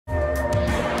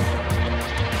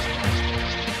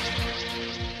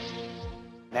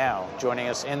Joining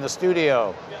us in the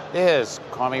studio is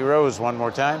Kwame Rose one more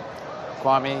time.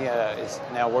 Kwame is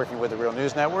now working with the Real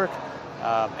News Network,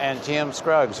 and TM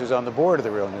Scruggs, who's on the board of the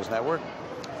Real News Network.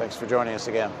 Thanks for joining us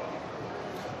again.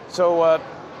 So,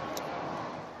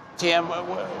 TM,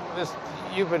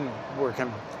 you've been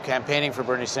campaigning for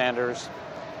Bernie Sanders.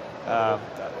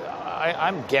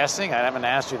 I'm guessing, I haven't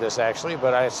asked you this actually,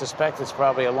 but I suspect it's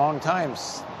probably a long time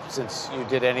since you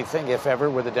did anything, if ever,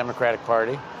 with the Democratic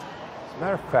Party. As a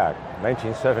matter of fact,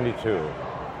 1972,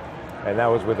 and that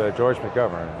was with George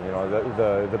McGovern. You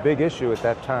know, the big issue at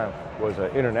that time was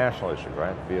an international issue,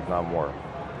 right? The Vietnam War.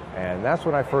 And that's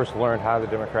when I first learned how the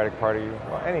Democratic Party,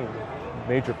 well, any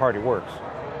major party works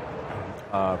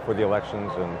for the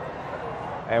elections.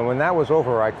 And when that was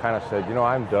over, I kind of said, you know,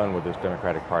 I'm done with this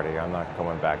Democratic Party. I'm not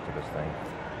coming back to this thing.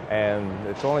 And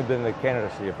it's only been the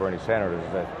candidacy of Bernie Sanders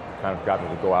that kind of got me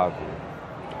to go out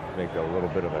and make a little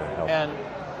bit of a help. And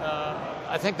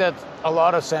I think that a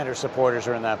lot of Sanders supporters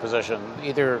are in that position.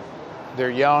 Either they're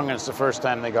young and it's the first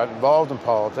time they got involved in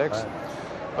politics,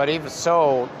 right, but even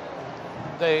so,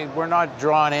 they were not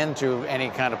drawn into any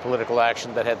kind of political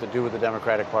action that had to do with the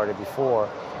Democratic Party before.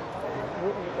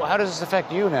 How does this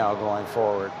affect you now going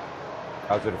forward?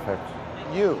 How does it affect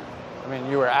you? I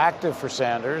mean, you were active for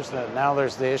Sanders. Now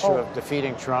there's the issue of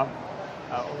defeating Trump.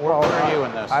 Where are you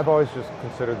in this? I've always just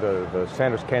considered the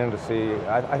Sanders candidacy.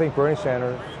 I think Bernie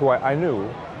Sanders, who I knew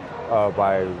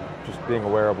by just being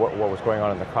aware of what was going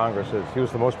on in the Congress, he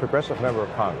was the most progressive member of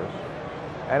Congress.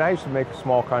 And I used to make a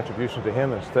small contribution to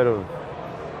him instead of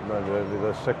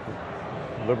the sick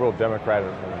liberal Democrat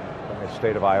in the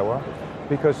state of Iowa,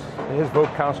 because his vote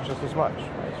counts just as much.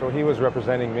 Right? So he was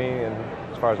representing me, and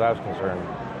as far as I was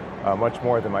concerned, much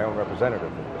more than my own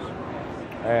representative was.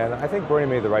 And I think Bernie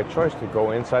made the right choice to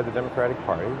go inside the Democratic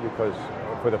Party because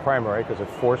for the primary, because it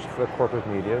forced the corporate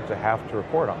media to have to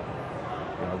report on him.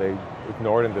 You know, they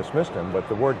ignored and dismissed him, but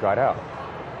the word got out.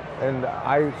 And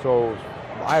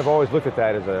I've always looked at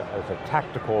that as a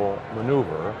tactical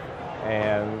maneuver.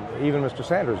 And even Mr.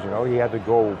 Sanders, you know, he had to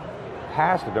go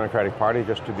past the Democratic Party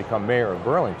just to become mayor of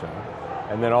Burlington,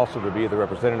 and then also to be the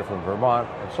representative from Vermont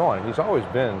and so on. And he's always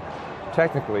been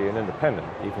technically an independent,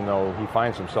 even though he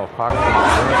finds himself caucusing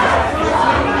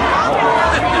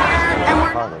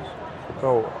in Congress.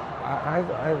 So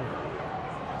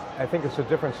I think it's a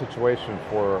different situation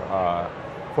for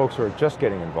folks who are just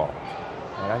getting involved.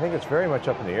 And I think it's very much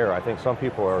up in the air. I think some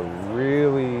people are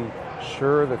really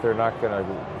sure that they're not going to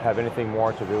have anything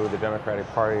more to do with the Democratic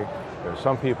Party. There's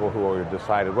some people who have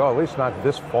decided, well, at least not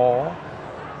this fall.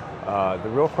 The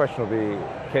real question will be,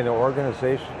 can the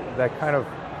organization, that kind of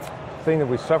thing that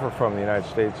we suffer from in the United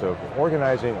States of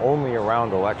organizing only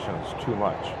around elections too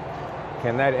much,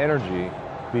 can that energy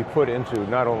be put into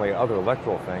not only other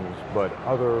electoral things, but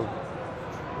other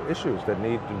issues that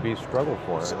need to be struggled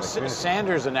for?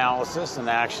 Sanders' analysis and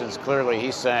actions, clearly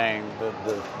he's saying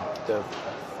the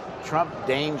Trump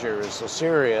danger is so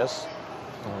serious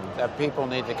that people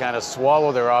need to kind of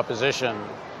swallow their opposition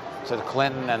to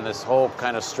Clinton and this whole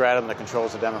kind of stratum that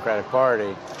controls the Democratic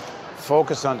Party,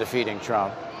 focus on defeating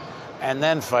Trump, and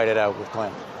then fight it out with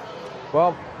Clinton.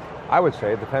 Well, I would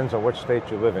say it depends on which state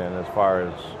you live in as far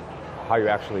as how you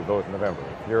actually vote in November.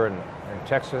 If you're in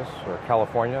Texas or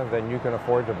California, then you can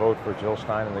afford to vote for Jill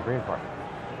Stein and the Green Party.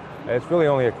 It's really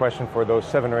only a question for those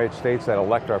 7 or 8 states that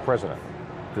elect our president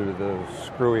through the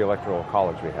screwy electoral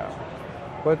college we have.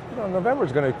 But you know, November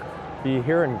is going to be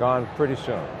here and gone pretty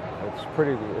soon.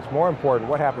 It's more important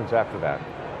what happens after that,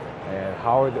 and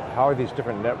how are these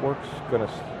different networks going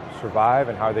to survive,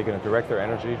 and how are they going to direct their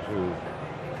energy to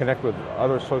connect with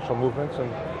other social movements.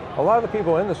 And a lot of the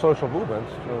people in the social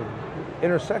movements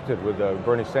intersected with the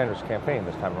Bernie Sanders campaign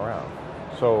this time around.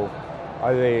 So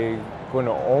are they going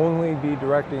to only be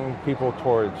directing people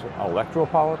towards electoral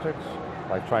politics,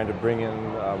 like trying to bring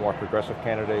in more progressive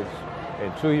candidates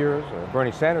in 2 years?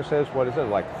 Bernie Sanders says, what is it,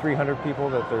 like 300 people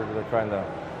that they're trying to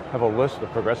have a list of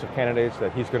progressive candidates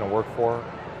that he's going to work for.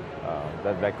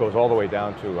 That goes all the way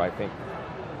down to, I think,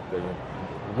 the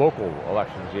local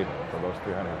elections even for those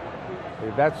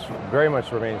 300. That's very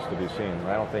much remains to be seen.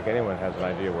 I don't think anyone has an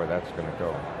idea where that's going to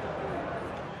go.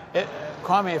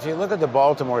 Kwame, if you look at the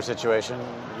Baltimore situation,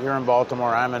 you're in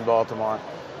Baltimore, I'm in Baltimore,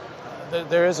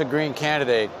 there is a Green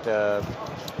candidate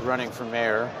running for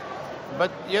mayor, but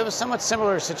you have a somewhat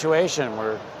similar situation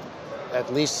where,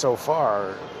 at least so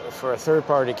far, for a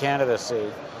third-party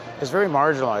candidacy, is very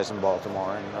marginalized in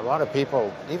Baltimore, and a lot of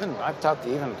people, even I've talked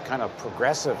to even kind of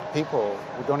progressive people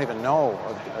who don't even know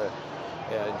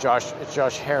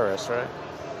Josh Harris, right?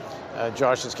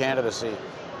 Josh's candidacy,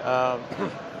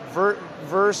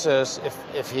 versus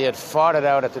if he had fought it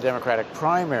out at the Democratic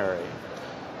primary,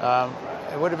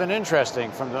 it would have been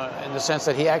interesting in the sense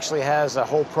that he actually has a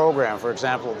whole program. For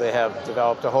example, they have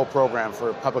developed a whole program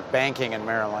for public banking in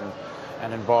Maryland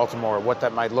and in Baltimore, what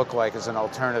that might look like as an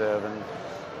alternative.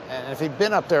 And if he'd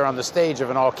been up there on the stage of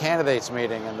an all-candidates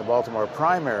meeting in the Baltimore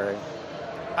primary,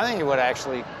 I think he would have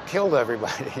actually killed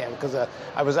everybody, because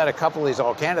I was at a couple of these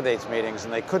all-candidates meetings,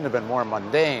 and they couldn't have been more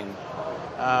mundane.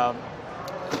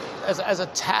 As a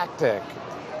tactic,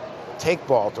 take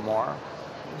Baltimore.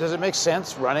 Does it make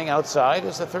sense running outside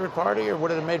as the third party, or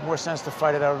would it have made more sense to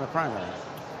fight it out in the primary?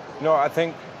 No, I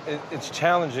think it's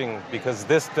challenging because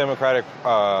this Democratic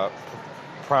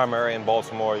primary in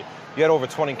Baltimore, you had over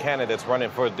 20 candidates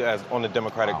running on the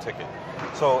Democratic ticket.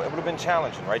 So it would have been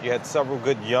challenging, right? You had several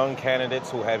good young candidates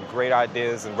who had great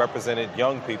ideas and represented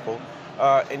young people.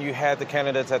 And you had the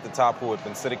candidates at the top who had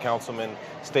been city councilmen,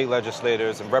 state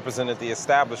legislators, and represented the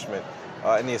establishment.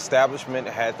 And the establishment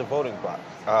had the voting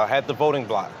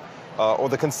bloc, or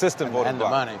the consistent voting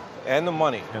bloc. And the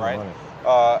money, right?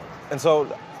 And so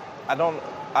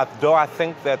though I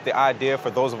think that the idea for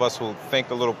those of us who think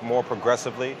a little more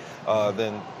progressively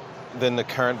than the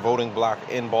current voting bloc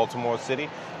in Baltimore City,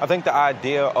 I think the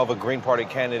idea of a Green Party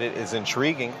candidate is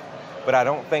intriguing, but I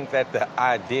don't think that the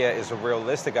idea is a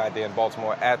realistic idea in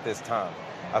Baltimore at this time.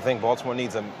 I think Baltimore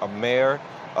needs a mayor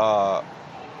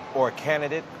or a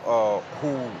candidate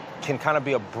who can kind of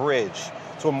be a bridge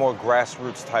to a more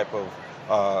grassroots type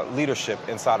of leadership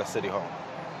inside of City Hall.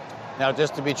 Now,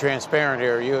 just to be transparent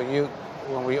here,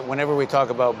 whenever we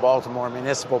talk about Baltimore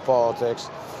municipal politics,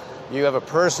 you have a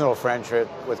personal friendship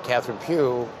with Catherine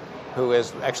Pugh, who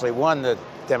has actually won the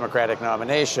Democratic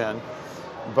nomination,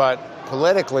 but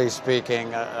politically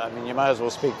speaking, I mean, you might as well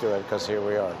speak to it because here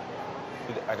we are.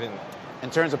 I didn't. In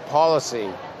terms of policy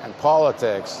and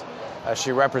politics,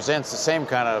 she represents the same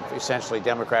kind of essentially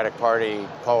Democratic Party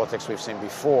politics we've seen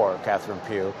before, Catherine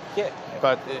Pugh. Yeah.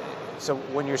 But so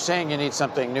when you're saying you need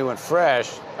something new and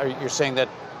fresh, you're saying that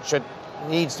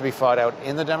needs to be fought out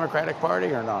in the Democratic Party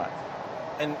or not?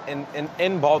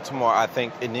 In Baltimore, I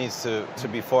think it needs to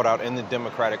be fought out in the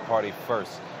Democratic Party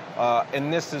first.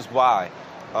 And this is why.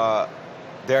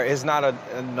 There is not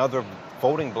another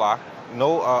voting bloc.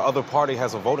 No other party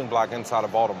has a voting bloc inside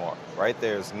of Baltimore, right?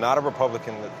 There's not a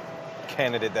Republican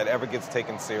candidate that ever gets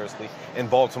taken seriously in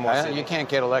Baltimore City. You can't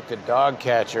get elected dog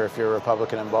catcher if you're a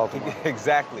Republican in Baltimore.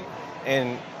 Exactly.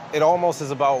 And it almost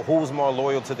is about who's more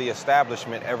loyal to the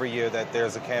establishment every year that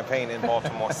there's a campaign in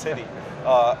Baltimore City.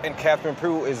 And Catherine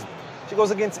Pugh she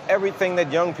goes against everything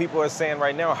that young people are saying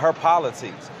right now, her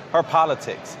politics.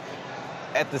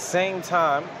 At the same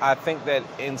time, I think that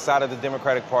inside of the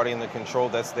Democratic Party and the control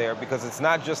that's there, because it's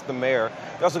not just the mayor,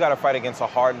 you also got to fight against a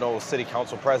hard-nosed city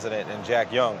council president in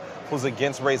Jack Young, who's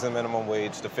against raising minimum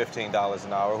wage to $15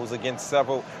 an hour, who's against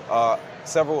several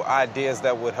ideas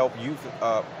that would help youth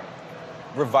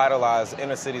revitalize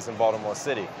inner cities in Baltimore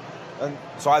City. And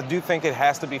so I do think it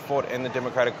has to be fought in the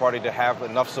Democratic Party to have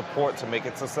enough support to make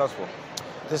it successful.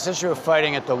 This issue of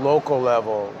fighting at the local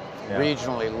level,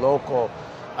 regionally, local,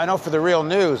 I know for the Real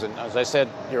News, and as I said,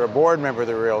 you're a board member of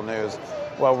the Real News.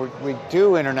 Well, we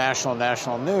do international,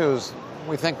 national news.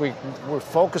 We think we're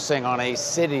focusing on a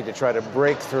city to try to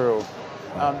break through.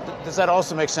 Does that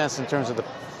also make sense in terms of the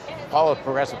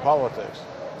progressive politics?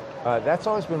 That's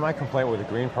always been my complaint with the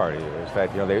Green Party, is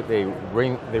that they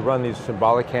run these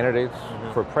symbolic candidates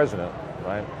for president,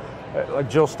 right? Like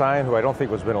Jill Stein, who I don't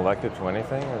think has been elected to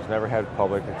anything, has never had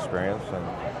public experience,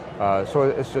 and so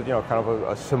it's just kind of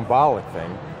a symbolic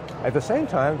thing. At the same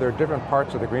time, there are different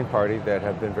parts of the Green Party that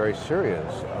have been very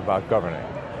serious about governing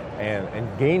and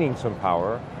gaining some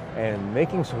power and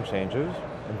making some changes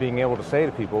and being able to say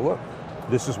to people, look,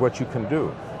 this is what you can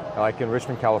do. Like in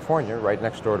Richmond, California, right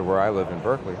next door to where I live in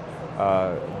Berkeley,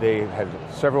 they had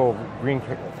several Green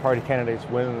Party candidates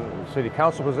win city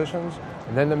council positions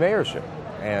and then the mayorship.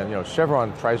 And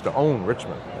Chevron tries to own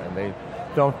Richmond, and they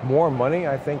dump more money,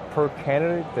 I think, per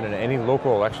candidate than in any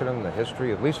local election in the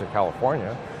history, at least in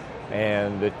California.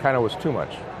 And it kind of was too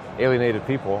much. Alienated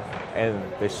people, and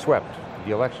they swept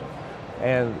the election.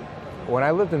 And when I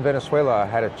lived in Venezuela, I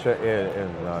had in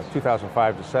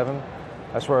 2005 to 7.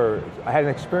 That's where I had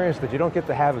an experience that you don't get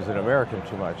to have as an American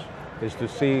too much, is to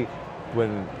see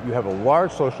when you have a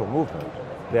large social movement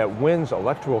that wins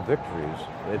electoral victories,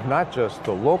 it's not just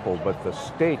the local, but the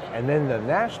state and then the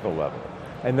national level.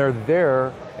 And they're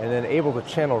there and then able to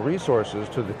channel resources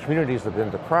to the communities that have been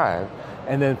deprived.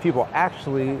 And then people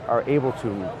actually are able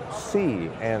to see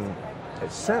and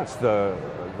sense the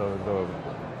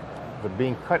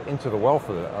being cut into the wealth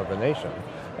of the nation.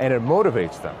 And it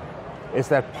motivates them. It's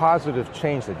that positive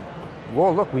change that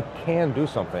well, look, we can do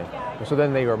something. And so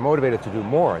then they are motivated to do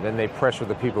more. Then they pressure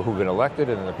the people who've been elected,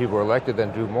 and then the people who are elected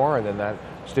then do more, and then that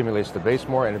stimulates the base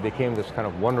more, and it became this kind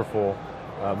of wonderful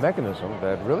mechanism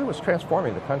that really was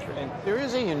transforming the country. And there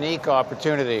is a unique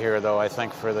opportunity here, though, I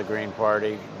think, for the Green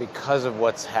Party because of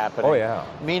what's happening. Oh, yeah.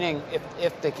 Meaning,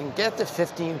 if they can get to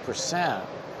 15%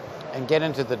 and get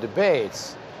into the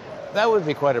debates, that would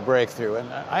be quite a breakthrough.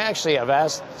 And I actually have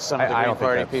asked some of the Green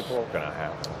Party people. I don't think that's going to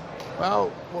happen.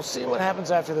 Well, we'll see what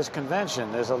happens after this convention.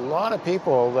 There's a lot of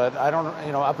people that I don't,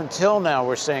 up until now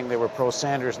we're saying they were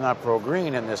pro-Sanders, not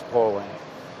pro-Green in this polling.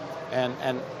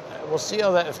 And we'll see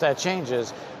how if that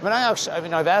changes.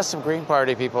 I've asked some Green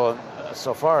Party people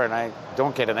so far, and I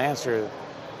don't get an answer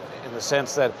in the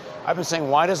sense that I've been saying,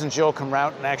 why doesn't Joe come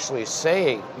out and actually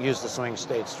say, use the swing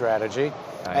state strategy?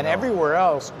 And everywhere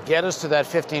else, get us to that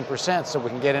 15% so we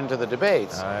can get into the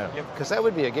debates. Because that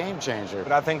would be a game changer.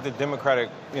 But I think the Democratic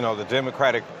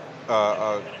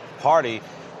Party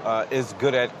is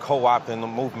good at co-opting the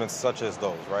movements such as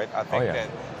those, right? I think that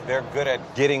they're good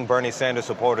at getting Bernie Sanders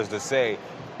supporters to say,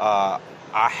 I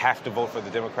have to vote for the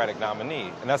Democratic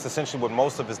nominee. And that's essentially what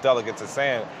most of his delegates are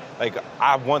saying. Like,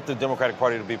 I want the Democratic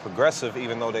Party to be progressive,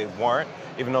 even though they weren't,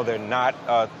 even though they're not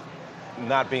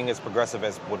being as progressive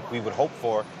as what we would hope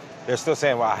for. They're still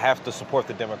saying, well, I have to support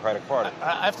the Democratic Party.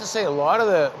 I have to say, a lot of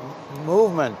the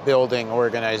movement-building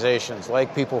organizations,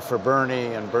 like People for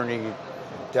Bernie and Bernie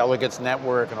Delegates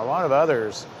Network and a lot of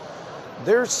others,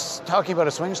 they're talking about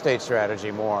a swing state strategy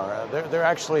more. They're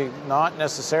actually not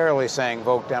necessarily saying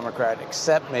vote Democrat,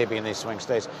 except maybe in these swing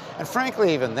states. And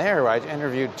frankly, even there, I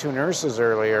interviewed 2 nurses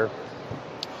earlier.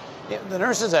 The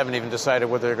nurses haven't even decided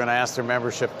whether they're going to ask their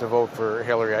membership to vote for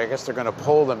Hillary. I guess they're going to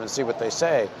poll them and see what they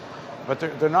say. But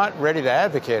they're not ready to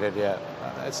advocate it yet.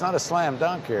 It's not a slam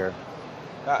dunk here.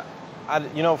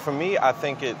 For me, I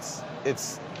think I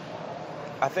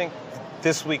think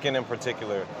this weekend in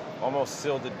particular almost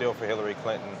sealed the deal for Hillary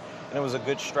Clinton, and it was a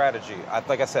good strategy.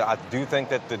 Like I said, I do think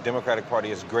that the Democratic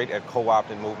Party is great at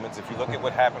co-opting movements. If you look at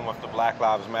what happened with the Black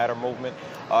Lives Matter movement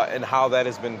and how that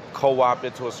has been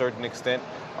co-opted to a certain extent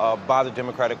by the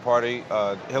Democratic Party,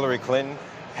 Hillary Clinton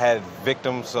had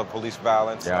victims of police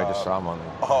violence. Yeah, I just saw them on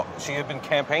she had been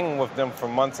campaigning with them for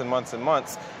months and months and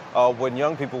months when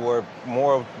young people were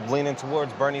more leaning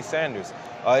towards Bernie Sanders.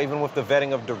 Even with the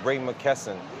vetting of DeRay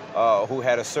McKesson, who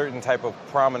had a certain type of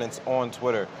prominence on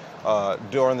Twitter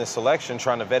during this election,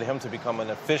 trying to vet him to become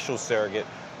an official surrogate.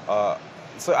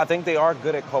 So I think they are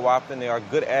good at co-opting. They are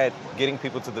good at getting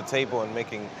people to the table and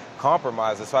making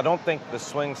compromises. So I don't think the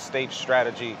swing state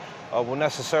strategy will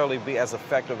necessarily be as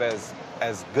effective as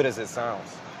good as it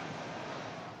sounds.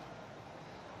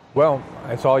 Well,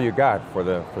 that's all you got for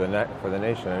the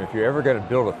nation. And if you're ever going to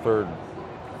build a third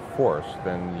force,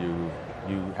 then you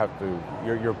have to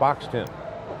you're boxed in.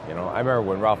 I remember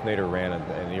when Ralph Nader ran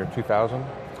in the year 2000,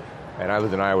 and I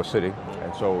lived in Iowa City,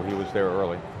 and so he was there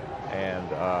early. And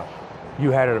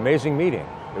you had an amazing meeting.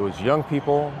 It was young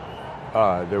people,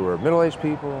 there were middle-aged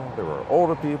people, there were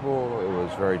older people. It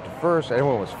was very diverse.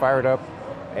 Everyone was fired up,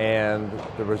 and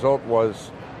the result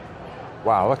was,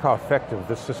 wow, look how effective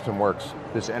this system works.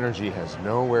 This energy has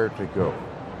nowhere to go.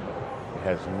 It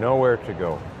has nowhere to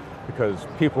go because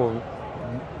people.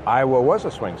 Iowa was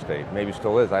a swing state, maybe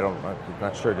still is. I'm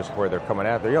not sure just where they're coming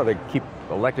at. They keep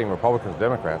electing Republicans,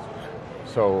 Democrats.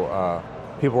 So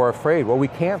people are afraid. Well, we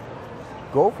can't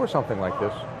go for something like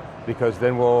this because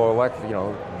then we'll elect,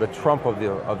 the Trump of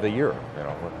the year,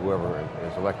 whoever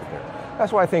is elected there.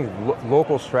 That's why I think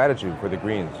local strategy for the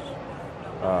Greens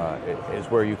is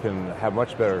where you can have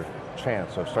much better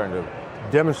chance of starting to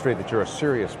demonstrate that you're a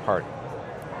serious party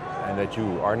and that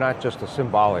you are not just a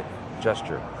symbolic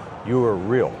gesture. You are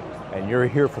real, and you're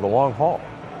here for the long haul,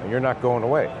 and you're not going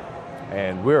away.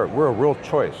 And we're a real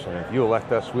choice, and if you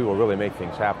elect us, we will really make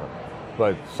things happen.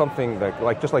 But something that,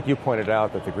 just like you pointed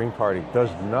out, that the Green Party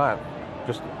does not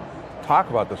just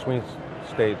talk about the swing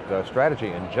state strategy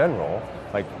in general,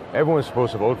 like everyone's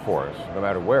supposed to vote for us, no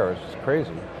matter where. It's just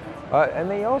crazy. And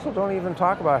they also don't even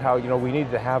talk about how, we need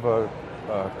to have a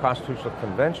constitutional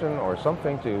convention or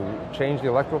something to change the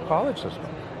electoral college system.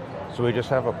 So we just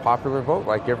have a popular vote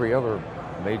like every other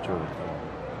major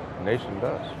nation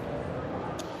does.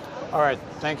 All right,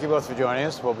 thank you both for joining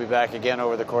us. We'll be back again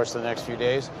over the course of the next few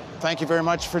days. Thank you very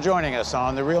much for joining us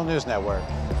on the Real News Network.